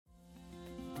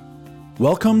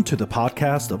Welcome to the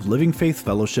podcast of Living Faith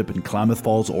Fellowship in Klamath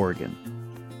Falls, Oregon.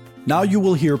 Now you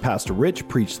will hear Pastor Rich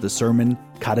preach the sermon,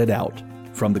 Cut It Out,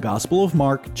 from the Gospel of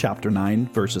Mark, chapter 9,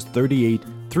 verses 38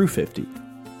 through 50.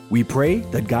 We pray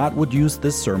that God would use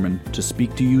this sermon to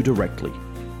speak to you directly.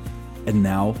 And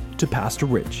now to Pastor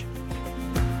Rich.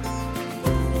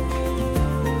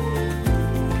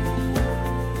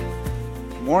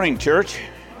 Morning, church.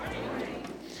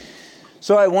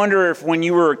 So I wonder if when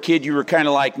you were a kid, you were kind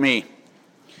of like me.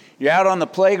 You're out on the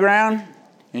playground,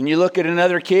 and you look at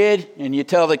another kid, and you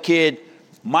tell the kid,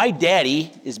 my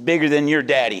daddy is bigger than your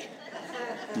daddy.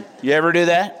 You ever do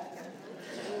that?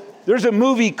 There's a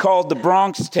movie called The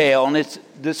Bronx Tale, and it's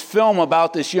this film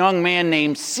about this young man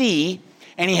named C,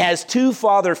 and he has two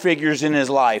father figures in his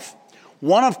life.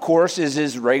 One, of course, is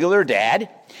his regular dad,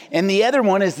 and the other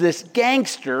one is this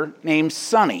gangster named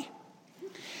Sonny.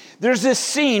 There's this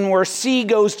scene where C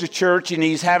goes to church and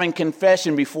he's having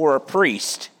confession before a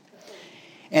priest.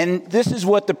 And this is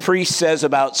what the priest says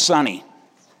about Sonny.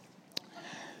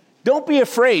 Don't be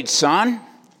afraid, son.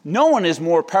 No one is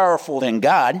more powerful than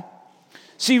God.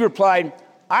 C replied,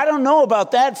 I don't know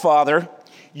about that, Father.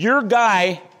 Your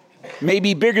guy may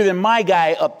be bigger than my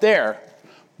guy up there,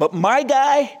 but my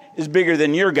guy is bigger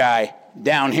than your guy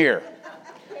down here.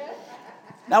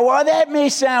 Now, while that may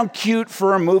sound cute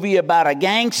for a movie about a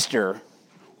gangster,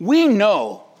 we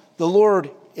know the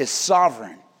Lord is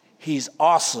sovereign. He's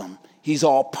awesome. He's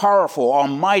all-powerful,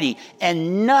 almighty,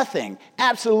 and nothing,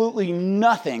 absolutely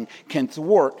nothing, can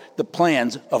thwart the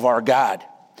plans of our God.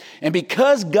 And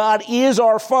because God is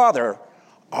our Father,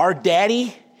 our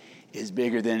Daddy is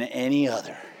bigger than any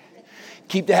other.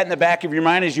 Keep that in the back of your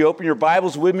mind as you open your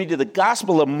Bibles with me to the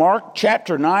Gospel of Mark,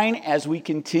 chapter 9, as we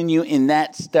continue in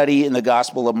that study in the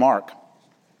Gospel of Mark.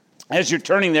 As you're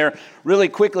turning there, really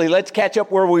quickly, let's catch up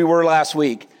where we were last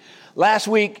week. Last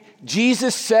week,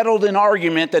 Jesus settled an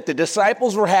argument that the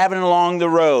disciples were having along the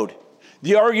road.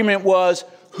 The argument was,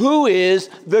 who is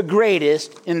the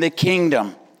greatest in the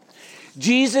kingdom?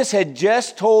 Jesus had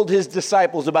just told his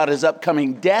disciples about his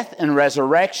upcoming death and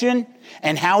resurrection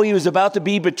and how he was about to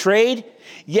be betrayed.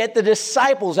 Yet the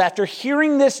disciples, after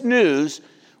hearing this news,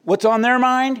 what's on their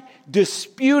mind?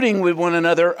 Disputing with one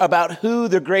another about who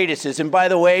the greatest is. And by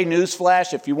the way,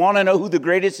 newsflash, if you want to know who the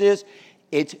greatest is,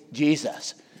 it's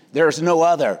Jesus. There's no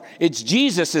other. It's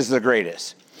Jesus is the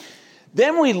greatest.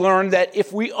 Then we learned that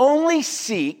if we only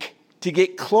seek to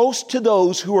get close to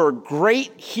those who are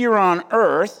great here on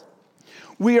earth,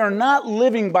 we are not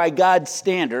living by God's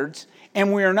standards,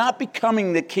 and we are not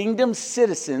becoming the kingdom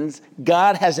citizens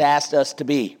God has asked us to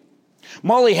be.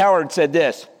 Molly Howard said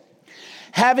this,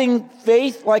 having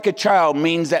faith like a child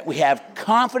means that we have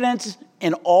confidence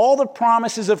in all the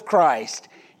promises of Christ,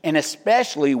 and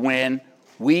especially when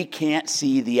we can't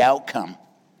see the outcome.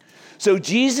 So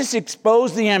Jesus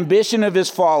exposed the ambition of his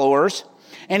followers,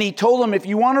 and he told them, if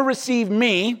you want to receive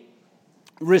me,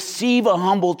 receive a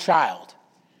humble child.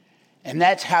 And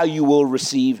that's how you will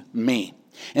receive me.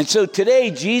 And so today,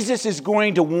 Jesus is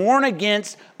going to warn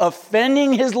against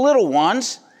offending his little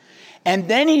ones. And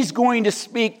then he's going to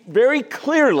speak very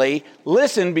clearly.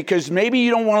 Listen, because maybe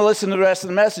you don't want to listen to the rest of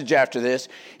the message after this.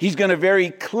 He's going to very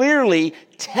clearly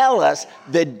tell us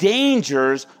the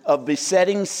dangers of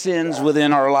besetting sins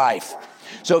within our life.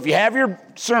 So if you have your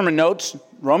sermon notes,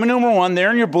 Roman numeral 1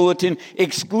 there in your bulletin,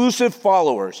 exclusive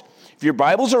followers. If your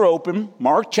Bibles are open,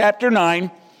 Mark chapter 9,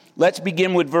 let's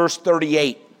begin with verse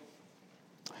 38.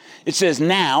 It says,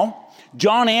 now,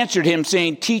 John answered him,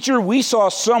 saying, Teacher, we saw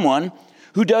someone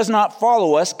who does not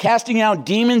follow us, casting out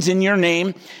demons in your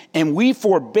name, and we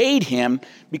forbade him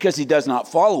because he does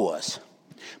not follow us.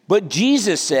 But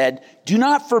Jesus said, do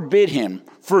not forbid him,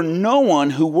 for no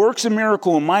one who works a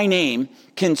miracle in my name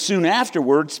can soon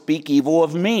afterward speak evil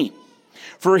of me.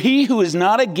 For he who is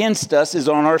not against us is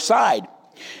on our side.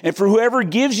 And for whoever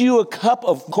gives you a cup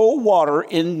of cold water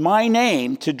in my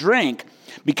name to drink,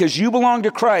 because you belong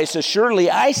to Christ,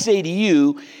 assuredly I say to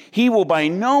you, he will by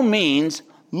no means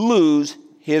lose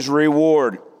his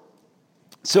reward.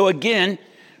 So again,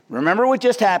 remember what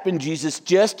just happened. Jesus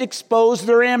just exposed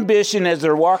their ambition as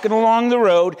they're walking along the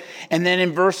road. And then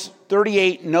in verse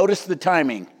 38, notice the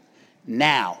timing.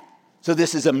 Now. So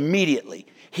this is immediately.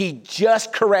 He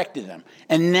just corrected them.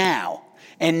 And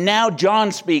now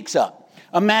John speaks up.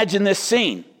 Imagine this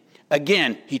scene.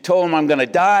 Again, he told them, I'm going to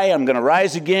die, I'm going to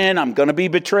rise again, I'm going to be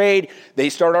betrayed. They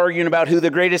start arguing about who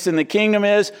the greatest in the kingdom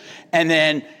is, and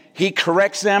then he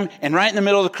corrects them, and right in the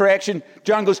middle of the correction,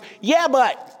 John goes, yeah,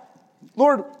 but,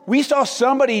 Lord, we saw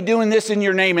somebody doing this in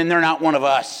your name, and they're not one of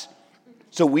us,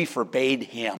 so we forbade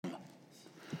him.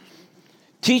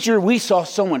 Teacher, we saw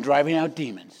someone driving out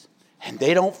demons, and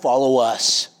they don't follow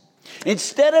us.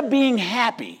 Instead of being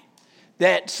happy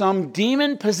that some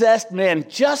demon-possessed man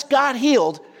just got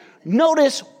healed,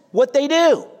 notice what they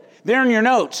do. There in your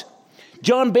notes.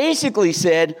 John basically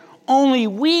said, only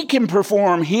we can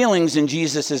perform healings in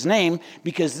Jesus' name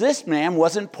because this man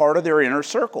wasn't part of their inner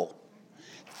circle.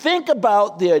 Think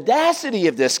about the audacity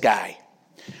of this guy.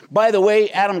 By the way,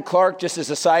 Adam Clark, just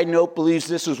as a side note, believes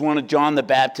this was one of John the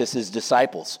Baptist's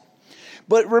disciples.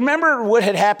 But remember what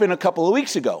had happened a couple of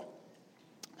weeks ago.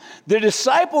 The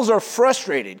disciples are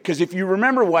frustrated because if you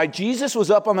remember why Jesus was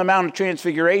up on the Mount of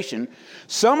Transfiguration,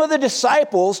 some of the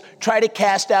disciples tried to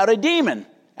cast out a demon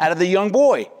out of the young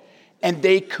boy, and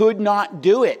they could not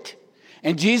do it.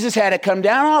 And Jesus had to come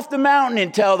down off the mountain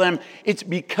and tell them, it's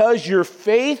because your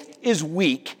faith is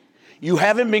weak. You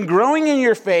haven't been growing in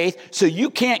your faith, so you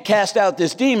can't cast out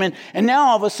this demon. And now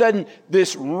all of a sudden,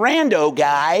 this rando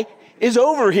guy is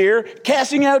over here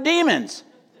casting out demons.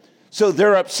 So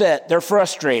they're upset. They're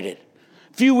frustrated.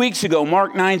 A few weeks ago,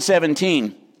 Mark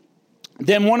 9:17,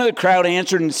 then one of the crowd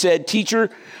answered and said, Teacher,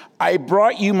 I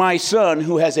brought you my son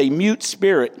who has a mute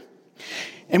spirit.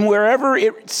 And wherever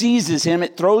it seizes him,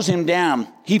 it throws him down.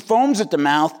 He foams at the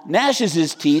mouth, gnashes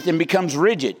his teeth, and becomes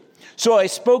rigid. So I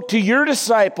spoke to your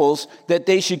disciples that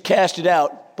they should cast it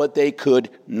out, but they could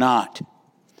not.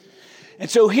 And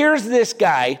so here's this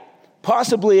guy,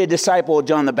 possibly a disciple of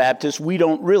John the Baptist. We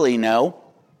don't really know.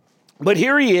 But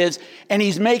here he is, and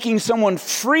he's making someone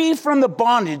free from the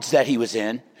bondage that he was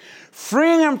in,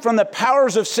 freeing him from the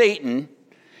powers of Satan.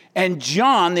 And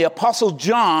John, the Apostle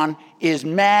John, is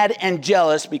mad and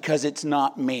jealous because it's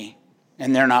not me,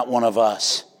 and they're not one of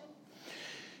us.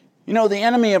 You know, the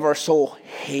enemy of our soul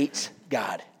hates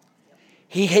God.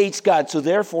 He hates God, so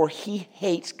therefore he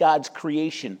hates God's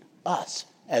creation, us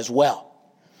as well.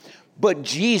 But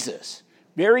Jesus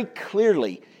very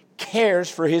clearly cares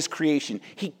for his creation.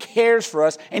 He cares for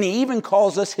us, and he even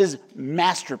calls us his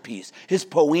masterpiece, his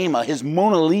poema, his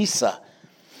Mona Lisa.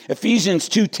 Ephesians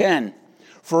 2:10,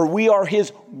 for we are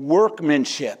his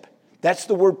workmanship. That's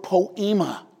the word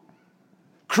poema.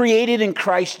 Created in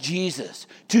Christ Jesus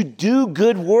to do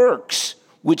good works,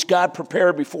 which God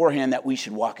prepared beforehand that we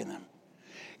should walk in them.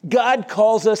 God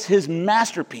calls us his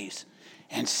masterpiece,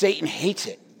 and Satan hates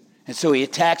it. And so he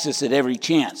attacks us at every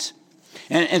chance.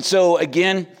 And so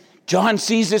again, John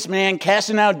sees this man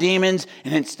casting out demons,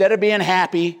 and instead of being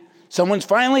happy, someone's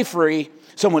finally free,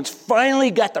 someone's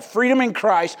finally got the freedom in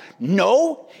Christ.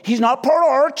 No, he's not part of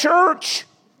our church.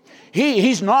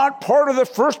 He's not part of the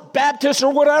First Baptist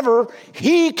or whatever.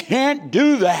 He can't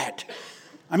do that.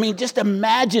 I mean, just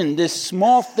imagine this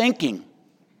small thinking.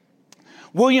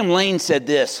 William Lane said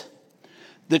this,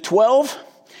 the 12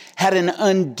 had an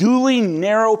unduly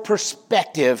narrow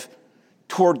perspective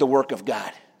toward the work of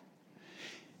God.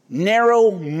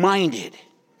 Narrow-minded.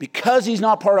 Because he's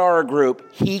not part of our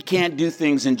group, he can't do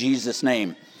things in Jesus'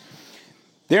 name.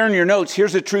 There in your notes,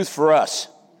 here's the truth for us.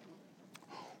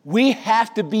 We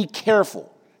have to be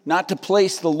careful not to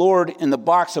place the Lord in the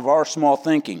box of our small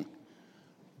thinking.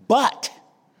 But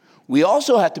we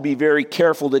also have to be very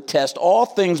careful to test all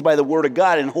things by the Word of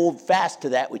God and hold fast to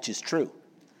that which is true.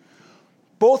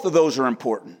 Both of those are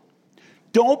important.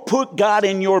 Don't put God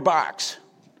in your box.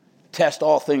 Test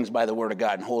all things by the Word of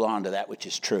God and hold on to that which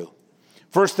is true.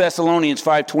 1 Thessalonians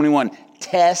 5:21,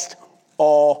 test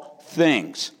all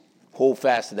things. Hold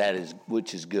fast to that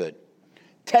which is good.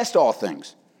 Test all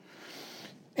things.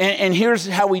 And here's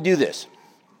how we do this.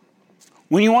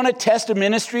 When you want to test a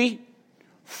ministry,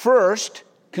 first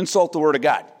consult the Word of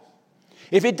God.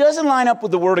 If it doesn't line up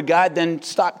with the Word of God, then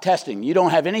stop testing. You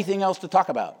don't have anything else to talk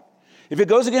about. If it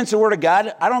goes against the Word of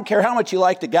God, I don't care how much you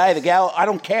like the guy, the gal, I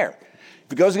don't care.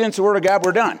 If it goes against the Word of God,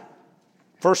 we're done.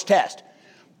 First test.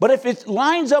 But if it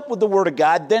lines up with the Word of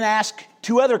God, then ask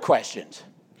two other questions.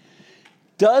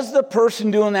 Does the person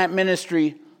doing that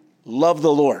ministry love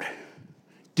the Lord?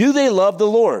 Do they love the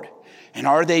Lord? And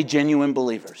are they genuine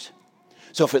believers?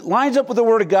 So if it lines up with the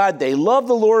Word of God, they love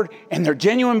the Lord, and they're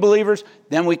genuine believers,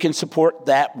 then we can support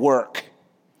that work.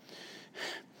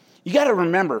 You got to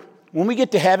remember, when we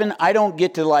get to heaven, I don't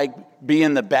get to be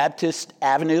in the Baptist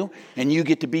Avenue, and you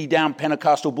get to be down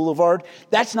Pentecostal Boulevard.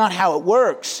 That's not how it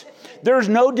works. There's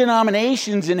no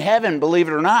denominations in heaven, believe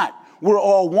it or not. We're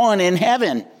all one in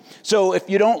heaven. So if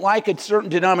you don't like a certain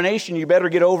denomination, you better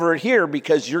get over it here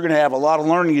because you're going to have a lot of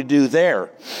learning to do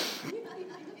there.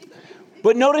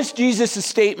 But notice Jesus'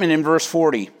 statement in verse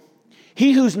 40.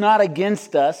 He who's not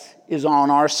against us is on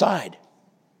our side.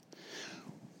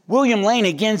 William Lane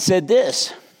again said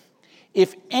this.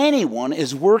 If anyone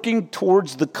is working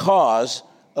towards the cause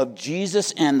of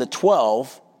Jesus and the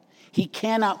 12, he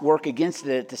cannot work against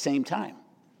it at the same time.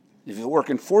 If you're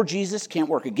working for Jesus, can't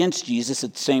work against Jesus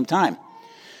at the same time.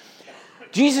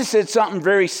 Jesus said something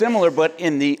very similar, but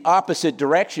in the opposite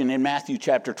direction in Matthew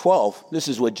chapter 12. This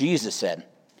is what Jesus said.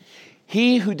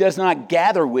 He who does not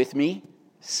gather with me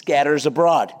scatters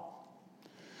abroad.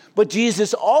 But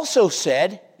Jesus also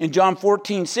said in John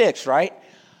 14:6, right?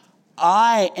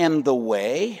 I am the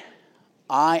way,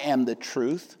 I am the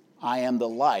truth, I am the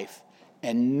life,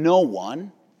 and no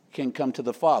one can come to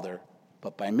the Father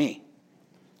but by me.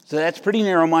 So that's pretty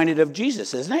narrow-minded of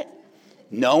Jesus, isn't it?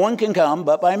 No one can come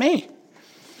but by me.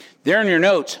 There in your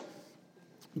notes,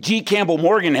 G. Campbell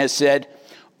Morgan has said,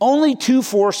 only two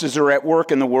forces are at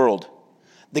work in the world,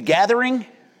 the gathering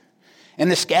and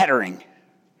the scattering.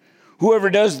 Whoever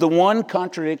does the one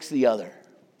contradicts the other.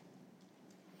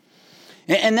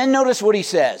 And then notice what he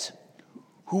says.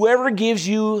 Whoever gives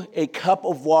you a cup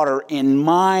of water in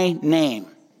my name,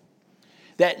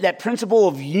 that principle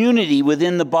of unity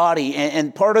within the body,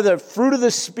 and part of the fruit of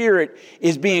the Spirit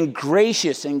is being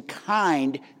gracious and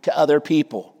kind to other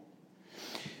people.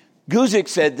 Guzik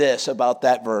said this about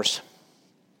that verse.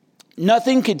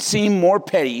 Nothing could seem more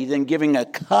petty than giving a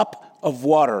cup of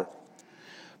water.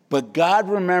 But God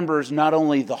remembers not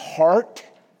only the heart,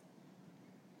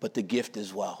 but the gift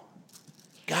as well.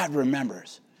 God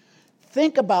remembers.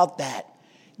 Think about that.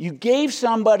 You gave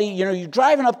somebody, you're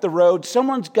driving up the road,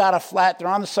 someone's got a flat, they're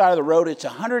on the side of the road, it's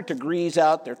 100 degrees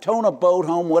out, they're towing a boat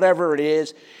home, whatever it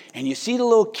is, and you see the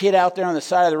little kid out there on the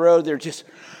side of the road, they're just,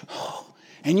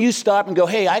 and you stop and go,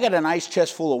 hey, I got a nice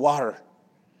chest full of water.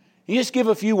 You just give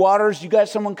a few waters, you got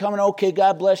someone coming, okay,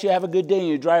 God bless you, have a good day, and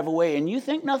you drive away, and you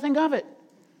think nothing of it.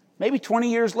 Maybe 20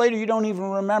 years later, you don't even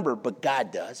remember, but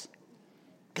God does.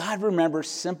 God remembers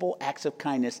simple acts of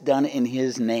kindness done in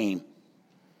his name.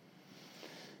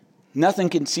 Nothing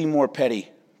can seem more petty,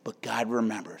 but God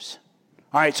remembers.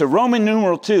 All right, so Roman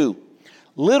numeral 2,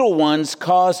 little ones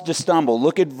caused to stumble.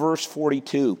 Look at verse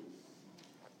 42.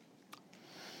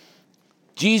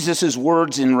 Jesus'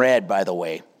 words in red, by the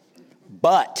way.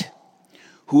 But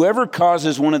whoever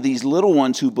causes one of these little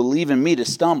ones who believe in me to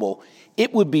stumble,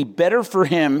 it would be better for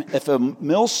him if a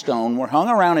millstone were hung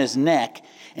around his neck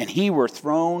and he were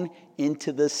thrown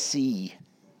into the sea.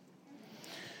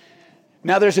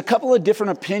 Now, there's a couple of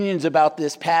different opinions about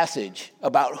this passage,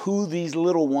 about who these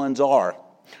little ones are.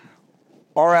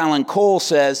 R. Alan Cole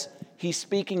says he's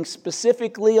speaking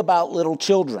specifically about little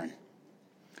children.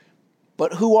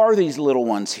 But who are these little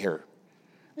ones here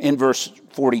in verse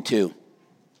 42?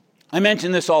 I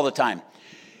mention this all the time.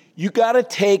 You got to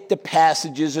take the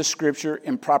passages of Scripture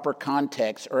in proper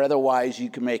context, or otherwise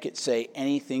you can make it say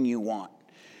anything you want.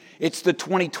 It's the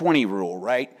 20-20 rule,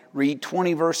 right? Read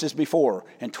 20 verses before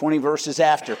and 20 verses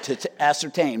after to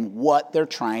ascertain what they're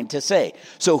trying to say.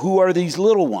 So who are these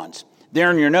little ones?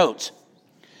 There in your notes.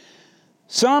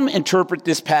 Some interpret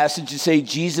this passage to say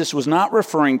Jesus was not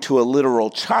referring to a literal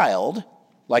child,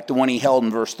 like the one he held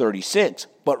in verse 36,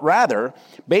 but rather,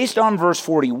 based on verse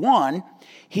 41,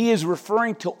 he is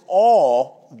referring to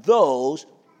all those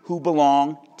who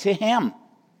belong to him.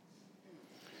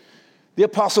 The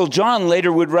Apostle John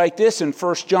later would write this in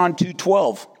 1 John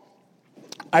 2:12.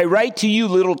 I write to you,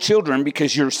 little children,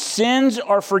 because your sins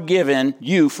are forgiven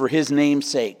you for his name's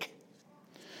sake.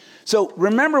 So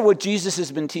remember what Jesus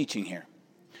has been teaching here.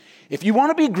 If you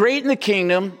want to be great in the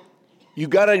kingdom, you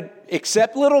got to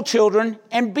accept little children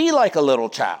and be like a little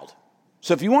child.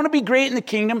 So if you want to be great in the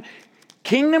kingdom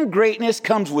greatness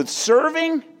comes with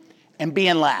serving and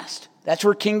being last. That's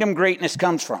where kingdom greatness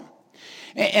comes from.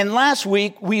 And last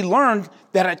week, we learned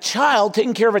that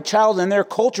taking care of a child in their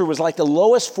culture was like the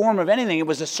lowest form of anything. It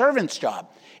was a servant's job.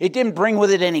 It didn't bring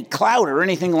with it any clout or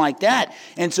anything like that.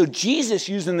 And so Jesus,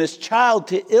 using this child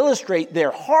to illustrate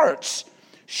their hearts,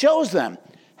 shows them,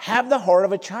 have the heart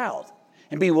of a child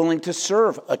and be willing to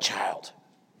serve a child.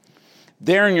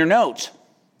 There in your notes.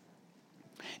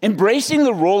 Embracing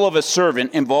the role of a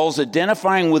servant involves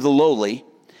identifying with the lowly,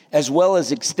 as well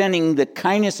as extending the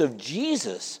kindness of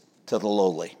Jesus to the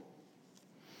lowly.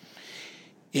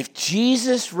 If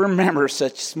Jesus remembers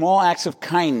such small acts of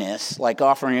kindness, like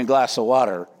offering a glass of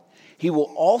water, he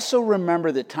will also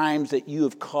remember the times that you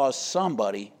have caused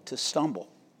somebody to stumble.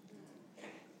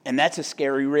 And that's a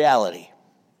scary reality.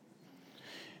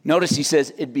 Notice he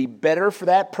says it'd be better for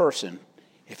that person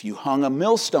if you hung a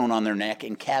millstone on their neck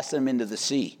and cast them into the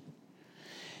sea.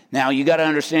 Now, you got to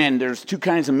understand there's two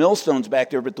kinds of millstones back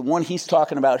there, but the one he's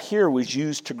talking about here was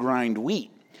used to grind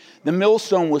wheat. The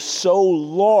millstone was so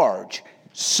large,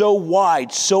 so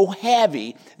wide, so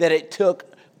heavy that it took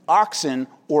oxen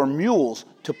or mules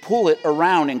to pull it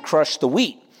around and crush the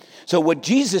wheat. So what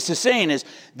Jesus is saying is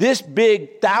this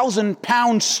big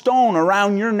 1,000-pound stone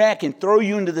around your neck and throw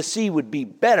you into the sea would be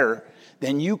better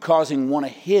than you causing one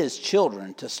of his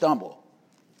children to stumble.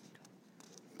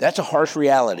 That's a harsh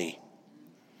reality.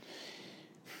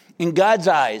 In God's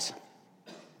eyes,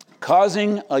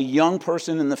 causing a young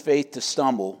person in the faith to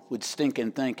stumble with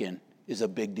stinking thinking is a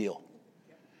big deal.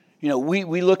 You know,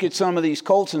 we look at some of these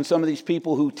cults and some of these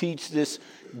people who teach this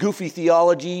goofy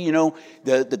theology, you know,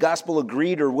 the gospel of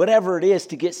greed or whatever it is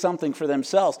to get something for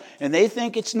themselves. And they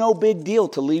think it's no big deal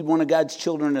to lead one of God's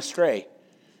children astray.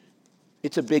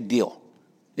 It's a big deal.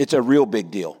 It's a real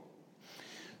big deal.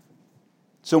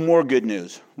 So more good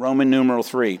news. Roman numeral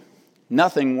 3.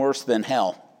 Nothing worse than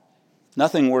hell.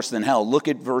 Nothing worse than hell. Look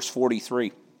at verse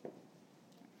 43.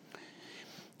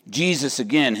 Jesus,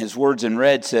 again, his words in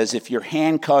red says, if your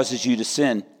hand causes you to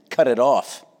sin, cut it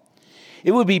off.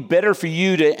 It would be better for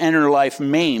you to enter life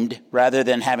maimed rather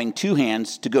than having two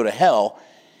hands to go to hell,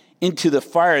 into the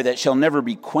fire that shall never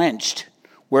be quenched,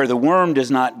 where the worm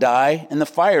does not die and the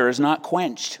fire is not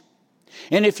quenched.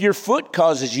 And if your foot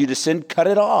causes you to sin, cut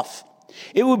it off.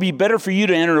 It would be better for you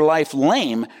to enter life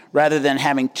lame rather than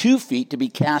having 2 feet to be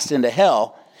cast into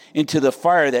hell, into the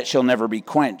fire that shall never be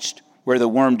quenched, where the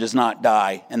worm does not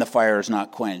die and the fire is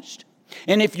not quenched.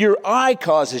 And if your eye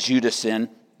causes you to sin,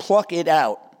 pluck it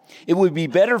out. It would be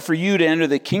better for you to enter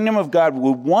the kingdom of God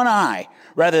with one eye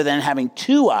rather than having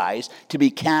 2 eyes to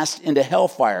be cast into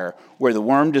hellfire, where the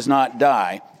worm does not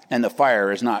die and the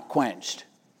fire is not quenched.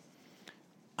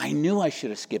 I knew I should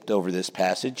have skipped over this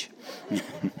passage.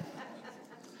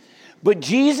 But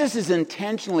Jesus is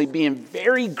intentionally being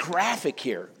very graphic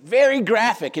here. Very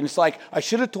graphic. And it's like, I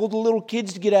should have told the little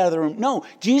kids to get out of the room. No,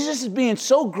 Jesus is being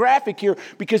so graphic here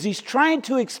because he's trying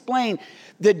to explain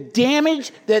the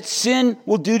damage that sin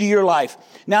will do to your life.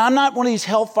 Now, I'm not one of these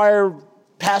hellfire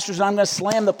pastors, and I'm going to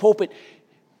slam the pulpit.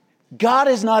 God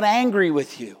is not angry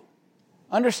with you.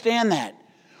 Understand that.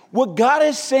 What God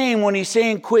is saying when he's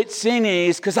saying quit sinning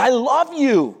is because I love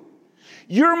you.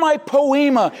 You're my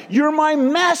poema. You're my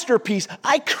masterpiece.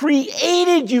 I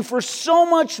created you for so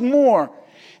much more.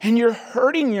 And you're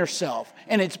hurting yourself.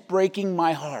 And it's breaking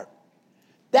my heart.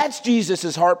 That's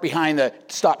Jesus' heart behind the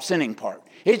stop sinning part.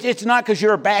 It's not because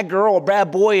you're a bad girl or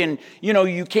bad boy and,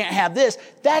 you can't have this.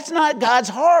 That's not God's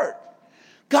heart.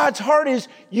 God's heart is,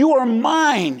 you are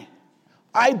mine.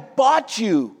 I bought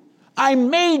you. I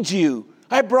made you.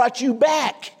 I brought you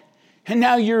back. And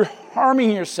now you're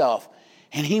harming yourself.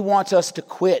 And he wants us to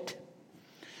quit.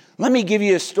 Let me give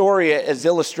you a story as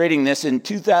illustrating this. In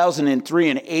 2003,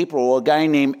 in April, a guy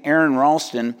named Aaron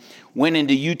Ralston went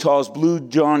into Utah's Blue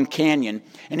John Canyon,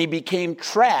 and he became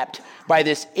trapped by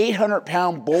this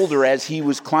 800-pound boulder as he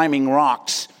was climbing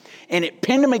rocks. And it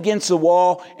pinned him against the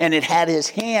wall, and it had his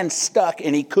hand stuck,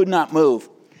 and he could not move.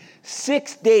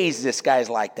 6 days this guy's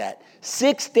like that.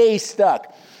 6 days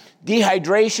stuck.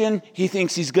 Dehydration, he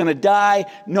thinks he's going to die,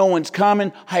 no one's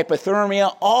coming,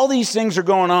 hypothermia, all these things are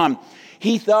going on.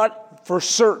 He thought for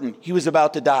certain he was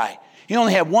about to die. He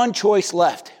only had one choice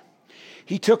left.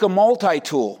 He took a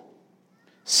multi-tool,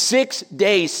 6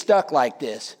 days stuck like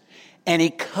this, and he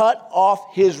cut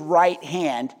off his right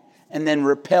hand and then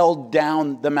rappelled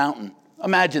down the mountain.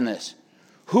 Imagine this.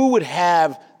 Who would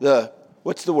have the,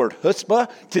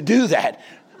 chutzpah to do that?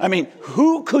 I mean,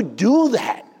 who could do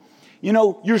that?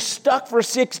 You're stuck for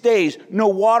 6 days, no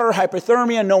water,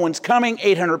 hypothermia, no one's coming,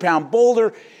 800-pound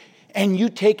boulder, and you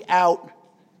take out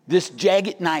this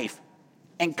jagged knife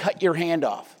and cut your hand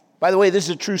off. By the way, this is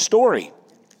a true story.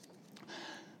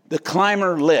 The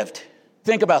climber lived.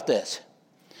 Think about this.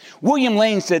 William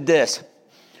Lane said this,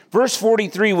 verse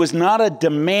 43 was not a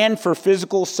demand for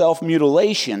physical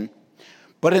self-mutilation,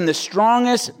 but in the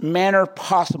strongest manner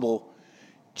possible,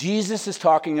 Jesus is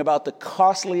talking about the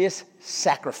costliest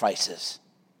sacrifices.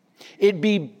 It'd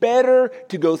be better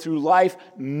to go through life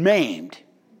maimed,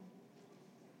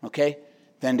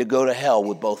 than to go to hell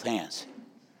with both hands.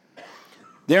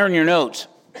 There in your notes,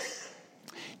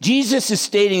 Jesus is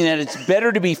stating that it's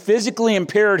better to be physically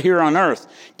impaired here on earth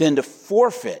than to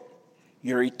forfeit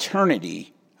your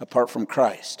eternity apart from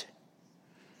Christ.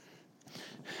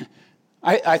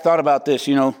 I thought about this,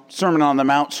 Sermon on the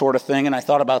Mount sort of thing, and I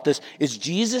thought about this. Is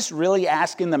Jesus really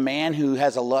asking the man who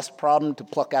has a lust problem to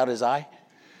pluck out his eye?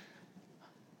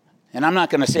 And I'm not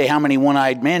going to say how many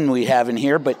one-eyed men we have in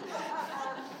here, but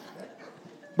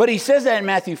he says that in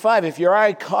Matthew 5. If your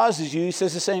eye causes you, he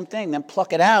says the same thing, then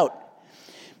pluck it out.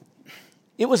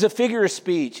 It was a figure of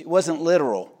speech. It wasn't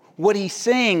literal. What he's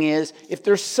saying is, if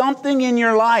there's something in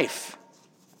your life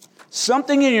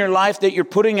that you're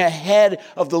putting ahead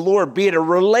of the Lord, be it a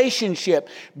relationship,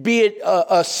 be it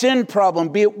a sin problem,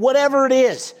 be it whatever it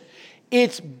is,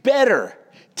 It's better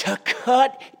to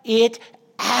cut it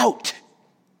out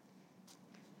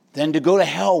than to go to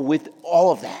hell with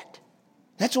all of that.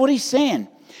 That's what he's saying.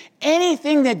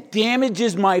 Anything that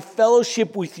damages my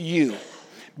fellowship with you,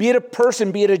 be it a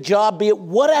person, be it a job, be it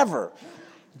whatever,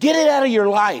 get it out of your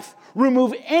life.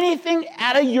 Remove anything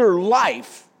out of your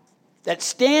life that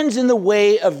stands in the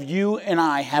way of you and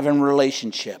I having a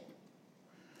relationship.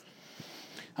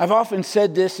 I've often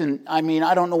said this, and I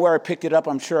don't know where I picked it up.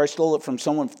 I'm sure I stole it from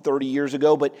someone 30 years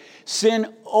ago, but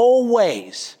sin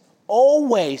always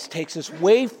takes us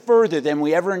way further than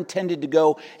we ever intended to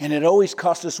go, and it always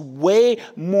costs us way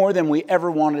more than we ever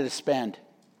wanted to spend.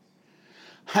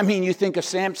 You think of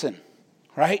Samson,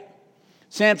 right?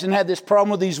 Samson had this problem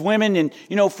with these women, and,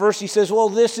 first he says, well,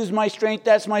 this is my strength,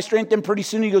 that's my strength, and pretty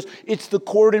soon he goes, it's the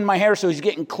cord in my hair, so he's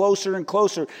getting closer and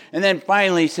closer, and then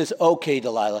finally he says, okay,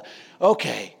 Delilah,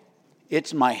 okay,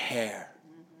 it's my hair.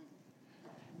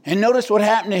 And notice what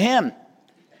happened to him,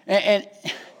 and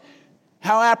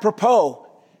how apropos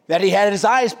that he had his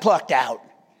eyes plucked out.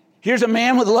 Here's a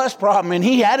man with a lust problem, and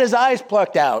he had his eyes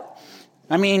plucked out.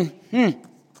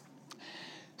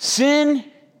 Sin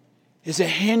is a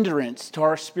hindrance to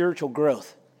our spiritual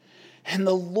growth. And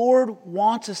the Lord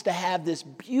wants us to have this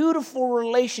beautiful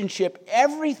relationship,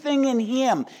 everything in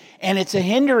him, and it's a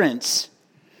hindrance.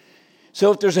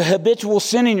 So if there's a habitual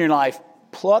sin in your life,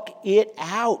 pluck it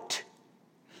out.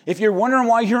 If you're wondering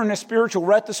why you're in a spiritual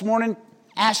rut this morning,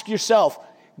 ask yourself,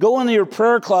 go into your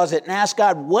prayer closet and ask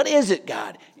God, what is it,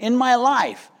 God, in my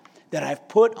life that I've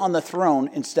put on the throne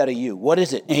instead of you? What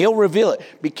is it? And he'll reveal it.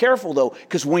 Be careful, though,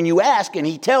 because when you ask and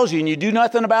he tells you and you do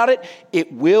nothing about it,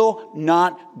 it will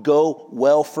not go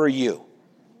well for you.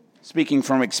 Speaking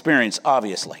from experience,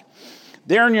 obviously.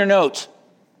 There in your notes,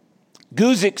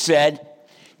 Guzik said,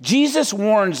 Jesus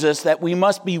warns us that we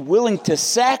must be willing to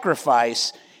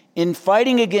sacrifice in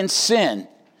fighting against sin,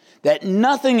 that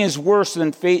nothing is worse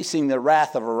than facing the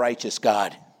wrath of a righteous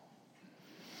God.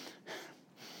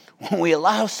 When we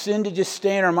allow sin to just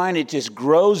stay in our mind, it just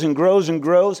grows and grows and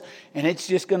grows, and it's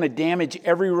just going to damage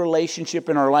every relationship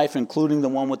in our life, including the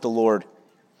one with the Lord.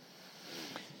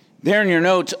 There in your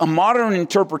notes, a modern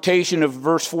interpretation of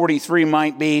verse 43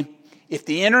 might be, if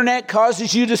the internet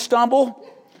causes you to stumble,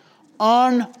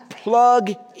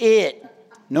 unplug it,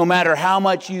 no matter how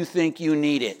much you think you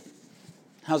need it.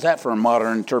 How's that for a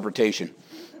modern interpretation?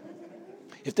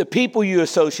 If the people you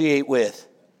associate with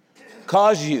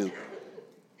cause you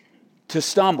to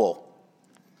stumble,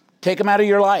 take them out of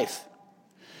your life.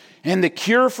 And the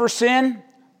cure for sin,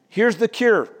 here's the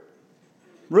cure.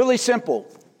 Really simple.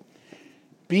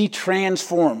 Be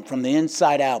transformed from the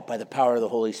inside out by the power of the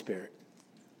Holy Spirit.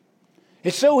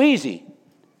 It's so easy,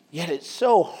 yet it's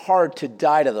so hard to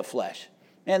die to the flesh.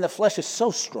 Man, the flesh is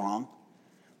so strong.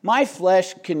 My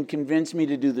flesh can convince me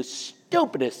to do the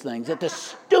stupidest things at the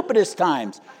stupidest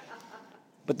times.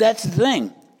 But that's the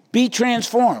thing. Be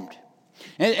transformed.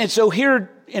 And so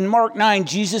here in Mark 9,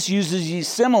 Jesus uses these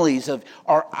similes of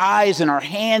our eyes and our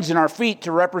hands and our feet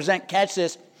to represent, catch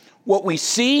this, what we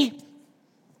see,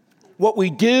 what we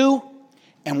do,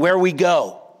 and where we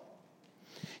go.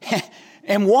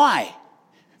 And why?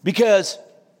 Because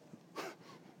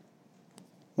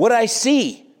what I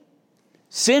see,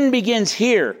 sin begins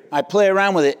here. I play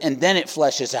around with it, and then it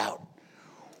fleshes out.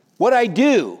 What I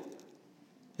do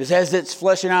is as it's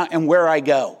fleshing out and where I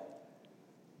go.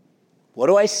 What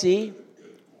do I see?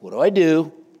 What do I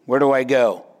do? Where do I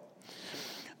go?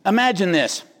 Imagine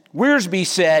this. Wiersbe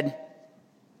said,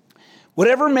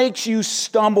 whatever makes you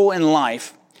stumble in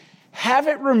life, have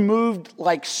it removed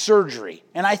like surgery.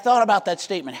 And I thought about that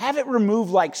statement. Have it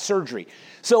removed like surgery.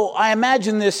 So I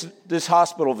imagine this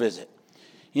hospital visit.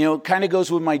 It kind of goes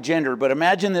with my gender, but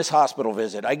imagine this hospital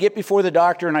visit. I get before the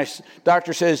doctor, and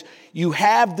doctor says, you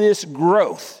have this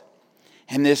growth,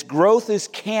 and this growth is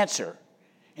cancer,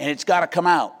 and it's got to come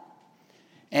out.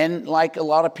 And like a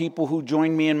lot of people who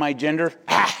join me in my gender,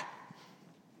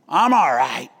 I'm all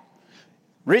right.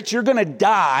 Rich, you're going to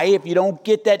die if you don't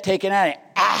get that taken out.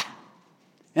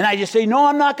 And I just say, no,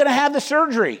 I'm not going to have the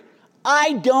surgery.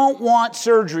 I don't want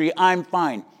surgery. I'm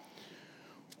fine.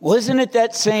 Well, isn't it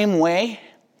that same way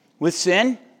with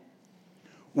sin?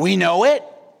 We know it.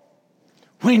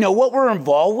 We know what we're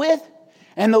involved with.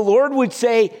 And the Lord would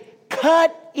say,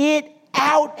 cut it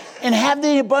out and have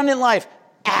the abundant life.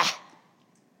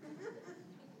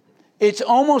 It's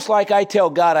almost like I tell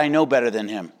God I know better than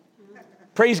him.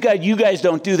 Praise God, you guys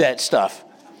don't do that stuff.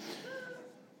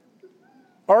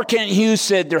 R. Kent Hughes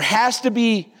said there has to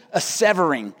be a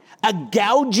severing, a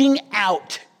gouging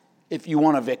out if you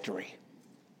want a victory.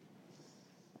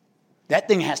 That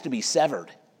thing has to be severed.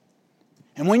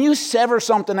 And when you sever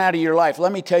something out of your life,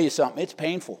 let me tell you something, it's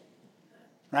painful,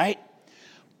 right?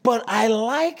 But I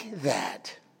like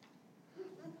that.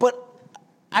 But,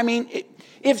 I mean,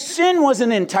 if sin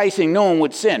wasn't enticing, no one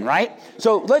would sin, right?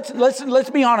 So let's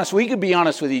be honest. We could be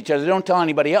honest with each other. Don't tell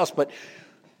anybody else. But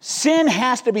sin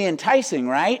has to be enticing,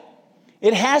 right?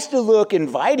 It has to look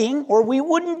inviting or we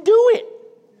wouldn't do it.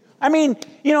 I mean,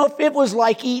 if it was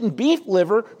like eating beef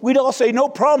liver, we'd all say, no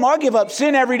problem. I'll give up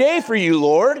sin every day for you,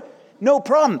 Lord. No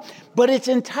problem. But it's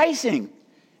enticing.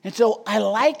 And so I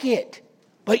like it.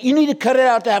 But you need to cut it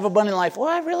out to have abundant life. Well,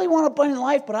 I really want abundant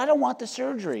life, but I don't want the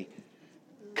surgery.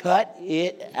 Cut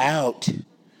it out.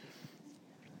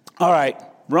 All right,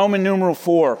 Roman numeral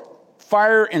 4,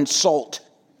 fire and salt.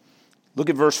 Look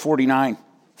at verse 49.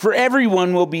 For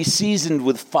everyone will be seasoned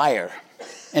with fire,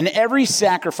 and every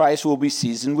sacrifice will be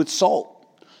seasoned with salt.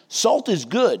 Salt is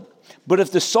good, but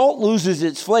if the salt loses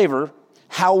its flavor,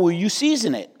 how will you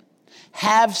season it?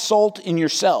 Have salt in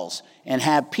yourselves, and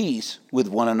have peace with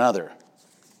one another.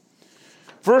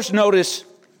 First, notice,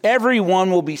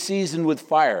 everyone will be seasoned with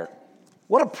fire.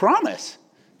 What a promise.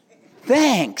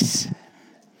 Thanks.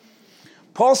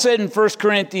 Paul said in 1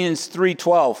 Corinthians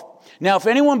 3:12, now if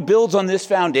anyone builds on this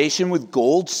foundation with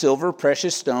gold, silver,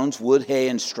 precious stones, wood, hay,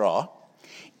 and straw,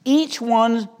 each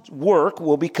one's work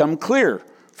will become clear,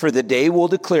 for the day will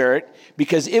declare it,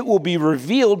 because it will be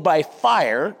revealed by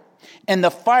fire, and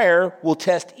the fire will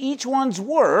test each one's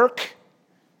work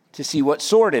to see what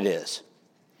sort it is.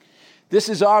 This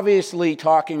is obviously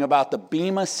talking about the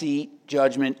Bema seat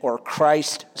judgment or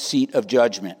Christ seat of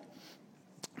judgment.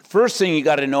 First thing you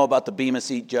got to know about the Bema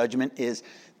seat judgment is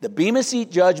the Bema seat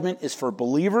judgment is for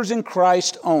believers in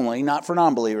Christ only, not for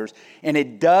non-believers, and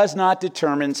it does not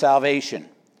determine salvation.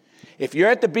 If you're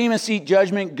at the Bema seat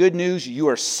judgment, good news, you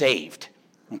are saved.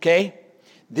 Okay?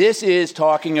 This is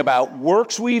talking about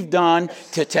works we've done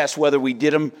to test whether we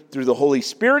did them through the Holy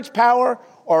Spirit's power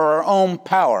or our own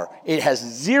power. It has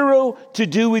zero to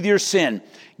do with your sin.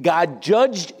 God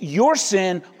judged your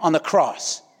sin on the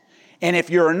cross. And if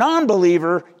you're a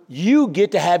non-believer, you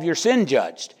get to have your sin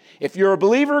judged. If you're a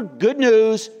believer, good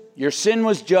news, your sin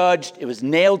was judged, it was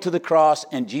nailed to the cross,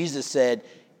 and Jesus said,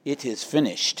 it is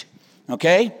finished.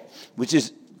 Okay? Which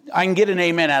is, I can get an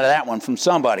amen out of that one from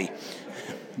somebody.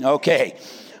 Okay.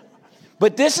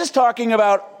 But this is talking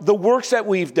about the works that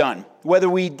we've done. Whether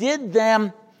we did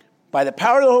them by the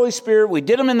power of the Holy Spirit, we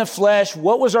did them in the flesh,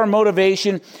 what was our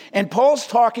motivation? And Paul's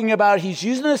talking about, he's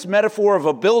using this metaphor of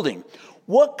a building.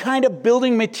 What kind of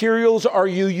building materials are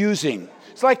you using?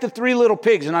 It's like the 3 little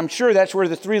pigs, and I'm sure that's where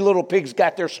the 3 little pigs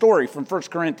got their story from 1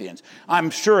 Corinthians. I'm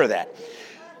sure of that.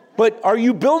 But are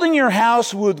you building your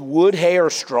house with wood, hay, or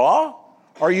straw?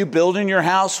 Are you building your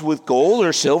house with gold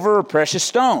or silver or precious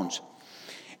stones?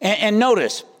 And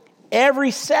notice,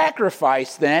 every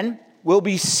sacrifice then will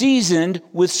be seasoned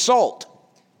with salt.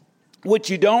 What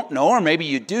you don't know, or maybe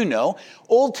you do know,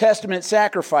 Old Testament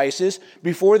sacrifices,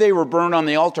 before they were burned on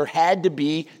the altar, had to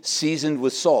be seasoned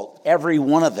with salt, every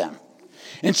one of them.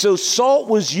 And so salt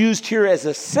was used here as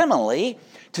a simile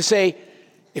to say,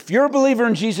 if you're a believer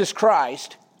in Jesus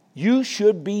Christ, you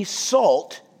should be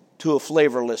salt to a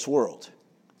flavorless world.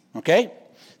 Okay?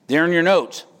 There in your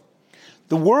notes.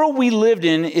 The world we lived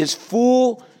in is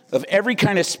full of every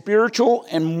kind of spiritual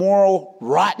and moral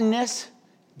rottenness,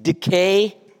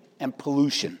 decay, and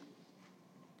pollution.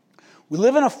 We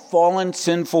live in a fallen,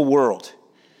 sinful world.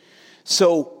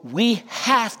 So we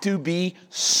have to be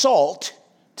salt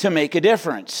to make a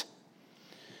difference.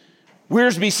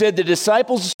 Wiersbe said the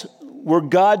disciples were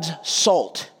God's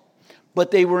salt,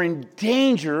 but they were in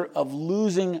danger of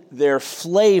losing their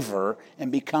flavor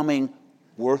and becoming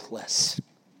worthless.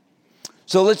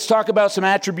 So let's talk about some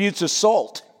attributes of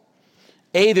salt.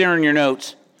 A there in your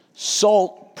notes,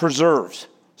 salt preserves.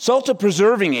 Salt's a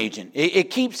preserving agent. It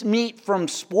keeps meat from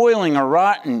spoiling or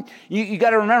rotting. You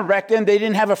got to remember, back then they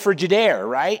didn't have a Frigidaire,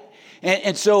 right?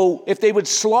 And so if they would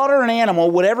slaughter an animal,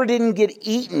 whatever didn't get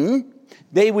eaten,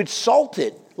 they would salt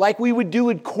it, like we would do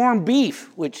with corned beef,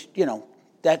 which,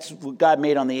 that's what God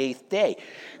made on the 8th day.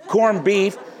 Corned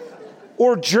beef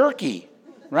or jerky,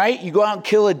 right? You go out and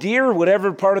kill a deer,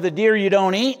 whatever part of the deer you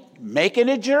don't eat, make it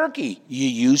a jerky. You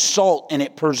use salt and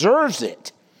it preserves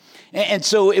it. And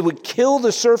so it would kill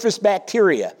the surface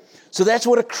bacteria. So that's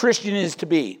what a Christian is to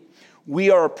be.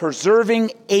 We are a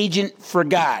preserving agent for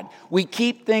God. We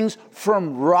keep things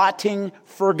from rotting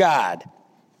for God.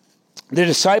 The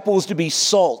disciples to be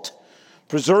salt,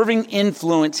 preserving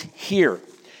influence here.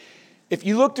 If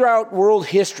you look throughout world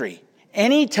history,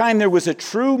 anytime there was a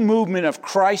true movement of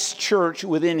Christ's church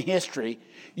within history,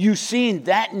 you've seen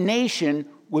that nation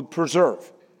would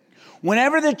preserve.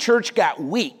 Whenever the church got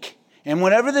weak And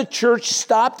whenever the church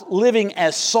stopped living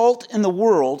as salt in the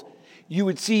world, you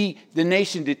would see the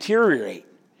nation deteriorate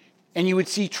and you would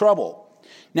see trouble.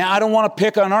 Now, I don't want to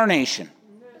pick on our nation,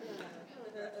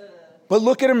 but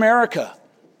look at America.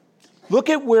 Look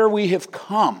at where we have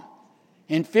come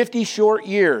in 50 short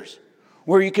years,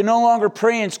 where you can no longer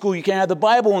pray in school, you can't have the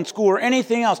Bible in school or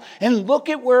anything else. And look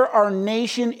at where our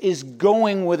nation is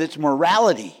going with its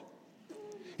morality.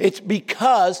 It's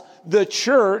because the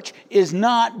church is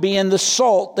not being the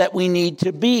salt that we need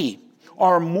to be.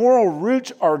 Our moral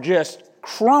roots are just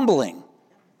crumbling.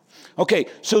 Okay,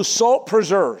 so salt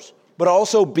preserves, but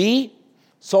also B,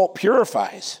 salt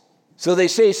purifies. So they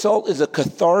say salt is a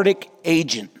cathartic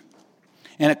agent.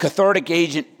 And a cathartic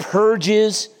agent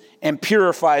purges and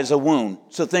purifies a wound.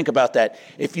 So think about that.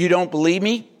 If you don't believe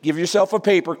me, give yourself a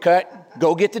paper cut,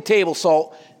 go get the table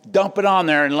salt, dump it on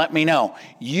there and let me know.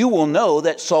 You will know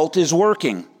that salt is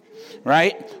working,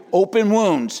 right? Open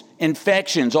wounds,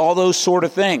 infections, all those sort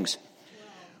of things.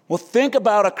 Well, think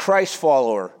about a Christ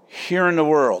follower here in the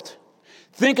world.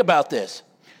 Think about this.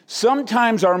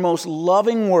 Sometimes our most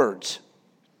loving words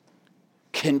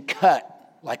can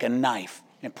cut like a knife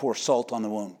and pour salt on the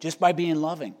wound just by being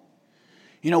loving.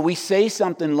 You know, we say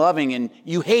something loving and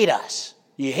you hate us.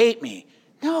 You hate me.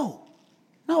 No,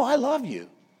 I love you.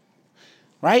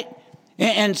 Right?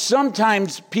 And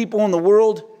sometimes people in the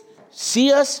world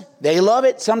see us, they love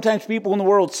it. Sometimes people in the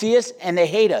world see us and they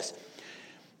hate us.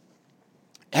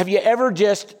 Have you ever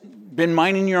just been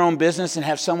minding your own business and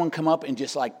have someone come up and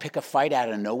just like pick a fight out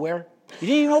of nowhere? You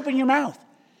didn't even open your mouth.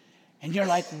 And you're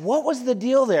like, what was the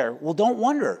deal there? Well, don't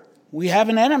wonder. We have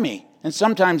an enemy. And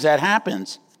sometimes that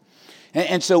happens.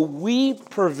 And so we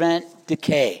prevent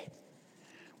decay.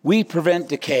 We prevent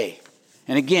decay.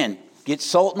 And again, get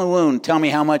salt in the wound. Tell me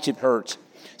how much it hurts.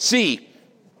 C,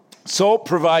 salt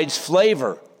provides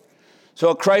flavor. So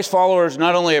a Christ follower is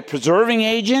not only a preserving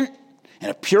agent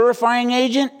and a purifying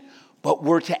agent, but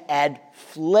we're to add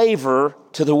flavor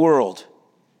to the world.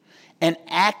 An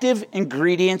active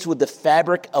ingredient with the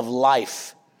fabric of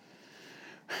life.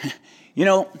 You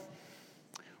know,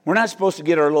 we're not supposed to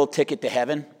get our little ticket to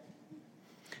heaven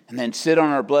and then sit on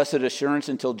our blessed assurance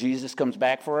until Jesus comes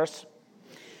back for us.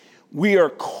 We are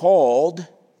called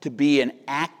to be an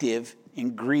active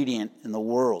ingredient in the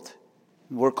world.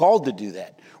 We're called to do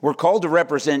that. We're called to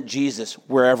represent Jesus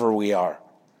wherever we are.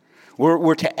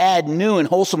 We're to add new and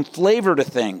wholesome flavor to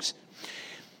things.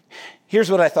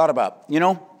 Here's what I thought about. You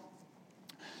know,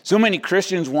 so many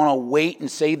Christians want to wait and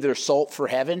save their salt for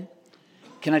heaven.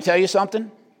 Can I tell you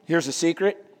something? Here's a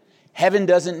secret. Heaven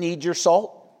doesn't need your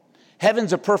salt.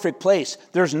 Heaven's a perfect place.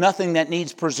 There's nothing that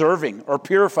needs preserving or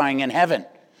purifying in heaven.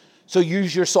 So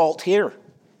use your salt here.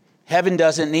 Heaven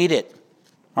doesn't need it.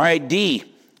 All right, D,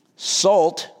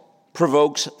 salt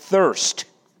provokes thirst.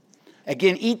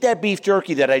 Again, eat that beef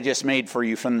jerky that I just made for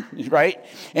you right?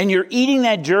 And you're eating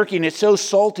that jerky and it's so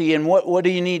salty, and what do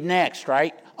you need next,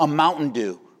 right? A Mountain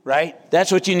Dew, right?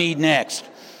 That's what you need next.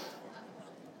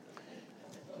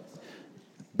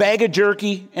 Bag of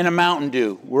jerky and a Mountain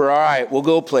Dew. We're all right. We'll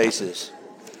go places.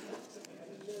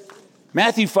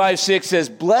 Matthew 5:6 says,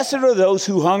 "Blessed are those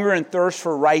who hunger and thirst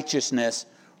for righteousness,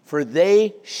 for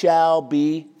they shall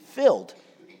be filled."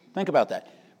 Think about that.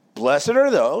 Blessed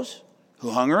are those who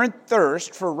hunger and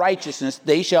thirst for righteousness,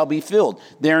 they shall be filled.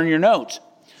 There in your notes.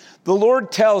 The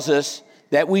Lord tells us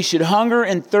that we should hunger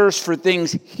and thirst for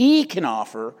things He can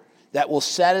offer that will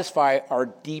satisfy our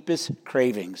deepest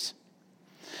cravings.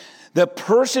 The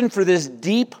person for this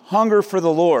deep hunger for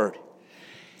the Lord,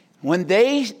 when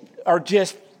they are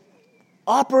just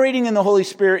operating in the Holy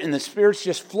Spirit and the Spirit's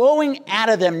just flowing out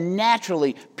of them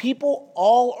naturally, people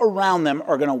all around them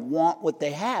are going to want what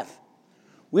they have.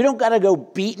 We don't got to go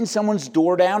beating someone's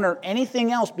door down or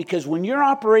anything else, because when you're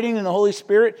operating in the Holy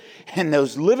Spirit and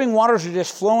those living waters are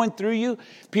just flowing through you,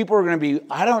 people are going to be,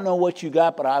 I don't know what you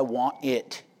got, but I want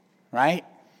it, right?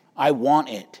 I want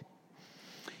it.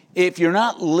 If you're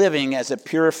not living as a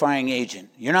purifying agent,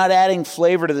 you're not adding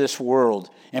flavor to this world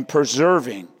and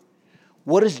preserving,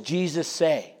 what does Jesus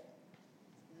say?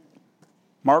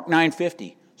 Mark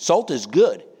 9:50, salt is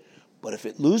good, but if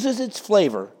it loses its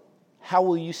flavor, how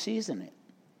will you season it?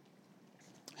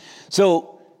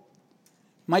 So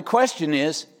my question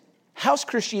is, how's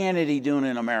Christianity doing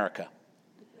in America?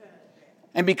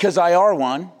 And because I are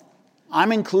one,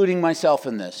 I'm including myself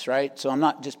in this, right? So I'm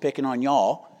not just picking on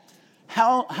y'all.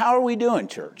 How are we doing,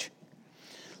 church?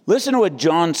 Listen to what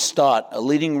John Stott, a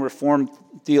leading Reformed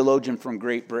theologian from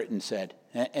Great Britain, said.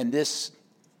 And this,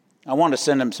 I want to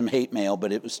send him some hate mail,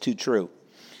 but it was too true.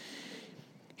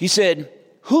 He said,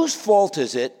 whose fault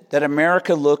is it that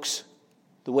America looks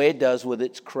the way it does with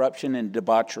its corruption and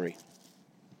debauchery?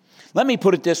 Let me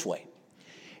put it this way.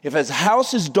 If a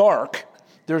house is dark,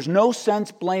 there's no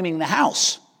sense blaming the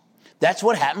house. That's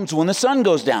what happens when the sun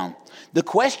goes down. The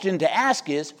question to ask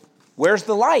is, where's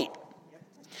the light?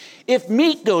 If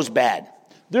meat goes bad,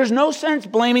 there's no sense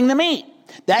blaming the meat.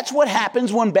 That's what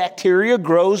happens when bacteria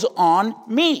grows on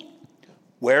meat.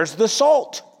 Where's the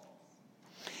salt?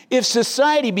 If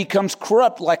society becomes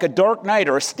corrupt like a dark night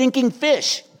or a stinking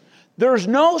fish, there's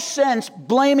no sense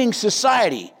blaming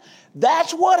society.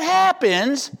 That's what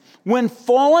happens when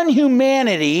fallen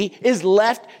humanity is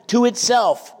left to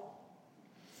itself.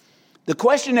 The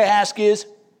question to ask is,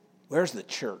 where's the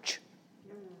church?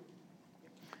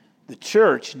 The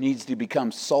church needs to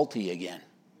become salty again.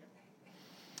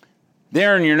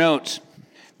 There in your notes,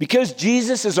 because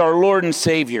Jesus is our Lord and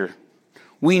Savior,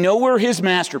 we know we're his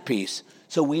masterpiece,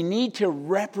 so we need to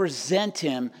represent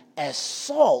him as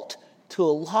salt to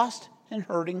a lost and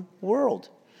hurting world.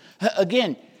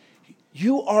 Again,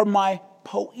 you are my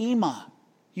poema.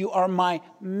 You are my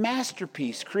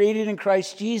masterpiece created in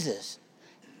Christ Jesus.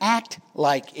 Act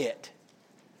like it.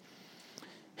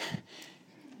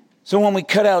 So when we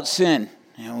cut out sin,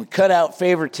 and we cut out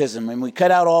favoritism, and we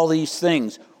cut out all these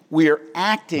things, we are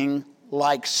acting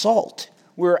like salt.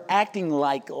 We're acting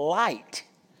like light.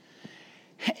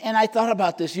 And I thought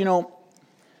about this,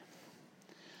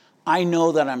 I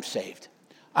know that I'm saved.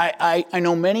 I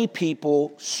know many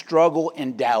people struggle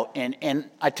and doubt. And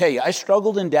I tell you, I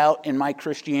struggled and doubt in my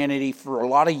Christianity for a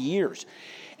lot of years.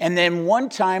 And then one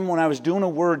time when I was doing a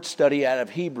word study out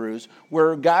of Hebrews,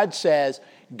 where God says,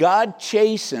 God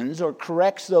chastens or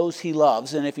corrects those he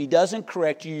loves. And if he doesn't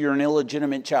correct you, you're an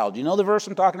illegitimate child. You know the verse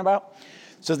I'm talking about?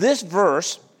 So this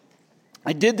verse,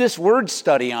 I did this word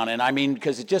study on it.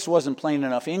 Because it just wasn't plain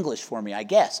enough English for me, I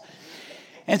guess.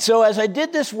 And so as I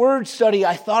did this word study,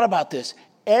 I thought about this.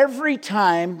 Every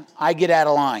time I get out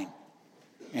of line,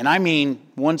 and I mean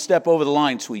one step over the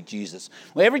line, sweet Jesus.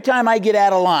 Well, every time I get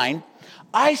out of line,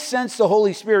 I sense the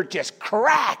Holy Spirit just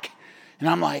crack. And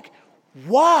I'm like,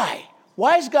 why?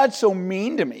 Why is God so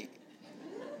mean to me?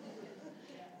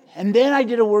 And then I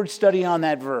did a word study on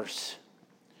that verse.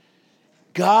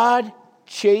 God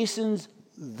chastens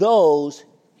those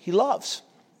he loves.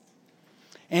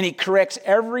 And he corrects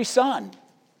every son.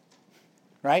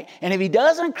 Right? And if he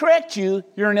doesn't correct you,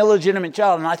 you're an illegitimate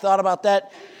child. And I thought about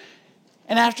that.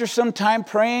 And after some time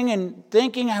praying and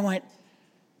thinking, I went,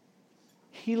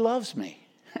 he loves me.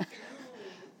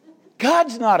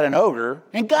 God's not an ogre,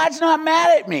 and God's not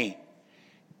mad at me.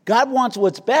 God wants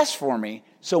what's best for me.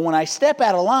 So when I step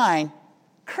out of line,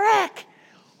 crack.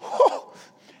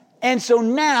 And so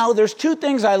now there's two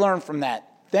things I learned from that.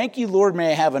 Thank you, Lord,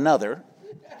 may I have another.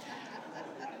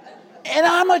 And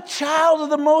I'm a child of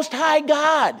the Most High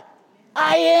God.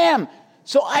 I am.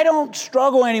 So I don't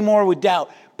struggle anymore with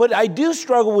doubt. But I do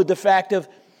struggle with the fact of,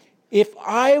 if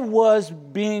I was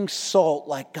being salt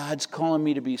like God's calling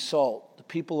me to be salt, the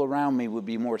people around me would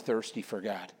be more thirsty for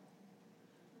God.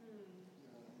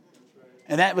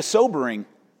 And that was sobering.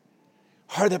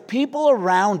 Are the people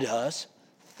around us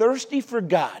thirsty for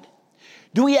God?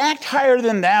 Do we act higher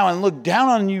than thou and look down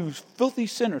on you filthy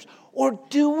sinners? Or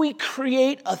do we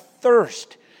create a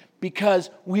thirst because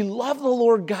we love the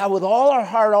Lord God with all our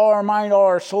heart, all our mind, all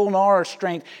our soul, and all our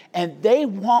strength, and they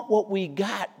want what we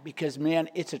got because, man,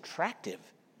 it's attractive?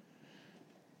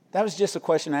 That was just a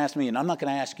question I asked me, and I'm not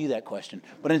going to ask you that question.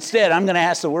 But instead, I'm going to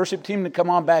ask the worship team to come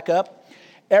on back up.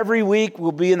 Every week,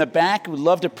 we'll be in the back. We'd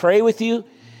love to pray with you.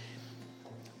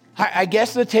 I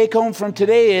guess the take home from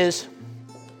today is,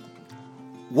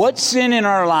 what sin in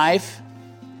our life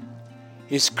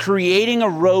is creating a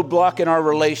roadblock in our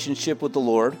relationship with the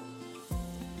Lord?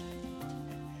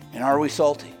 And are we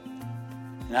salty?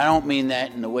 And I don't mean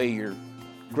that in the way your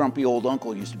grumpy old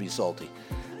uncle used to be salty,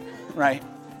 right?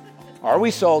 Are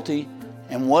we salty?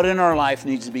 And what in our life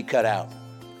needs to be cut out?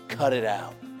 Cut it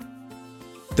out.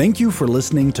 Thank you for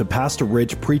listening to Pastor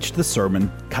Rich preach the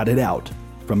sermon, Cut It Out,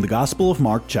 from the Gospel of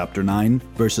Mark chapter 9,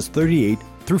 verses 38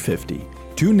 through 50.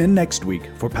 Tune in next week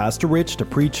for Pastor Rich to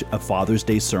preach a Father's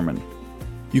Day sermon.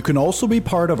 You can also be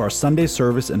part of our Sunday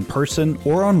service in person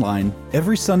or online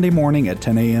every Sunday morning at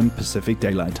 10 a.m. Pacific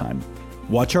Daylight Time.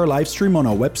 Watch our live stream on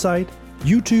our website,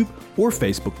 YouTube, or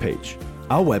Facebook page.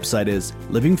 Our website is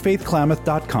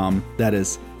livingfaithklamath.com. That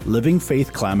is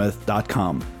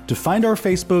livingfaithklamath.com. To find our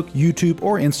Facebook, YouTube,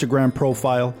 or Instagram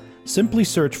profile, simply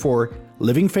search for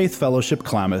Living Faith Fellowship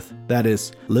Klamath. That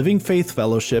is Living Faith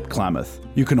Fellowship Klamath.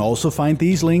 You can also find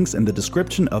these links in the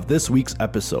description of this week's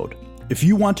episode. If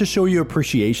you want to show your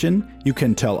appreciation, you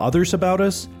can tell others about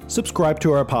us, subscribe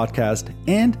to our podcast,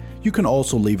 and you can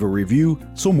also leave a review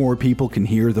so more people can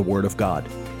hear the Word of God.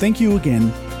 Thank you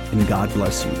again, and God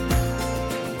bless you.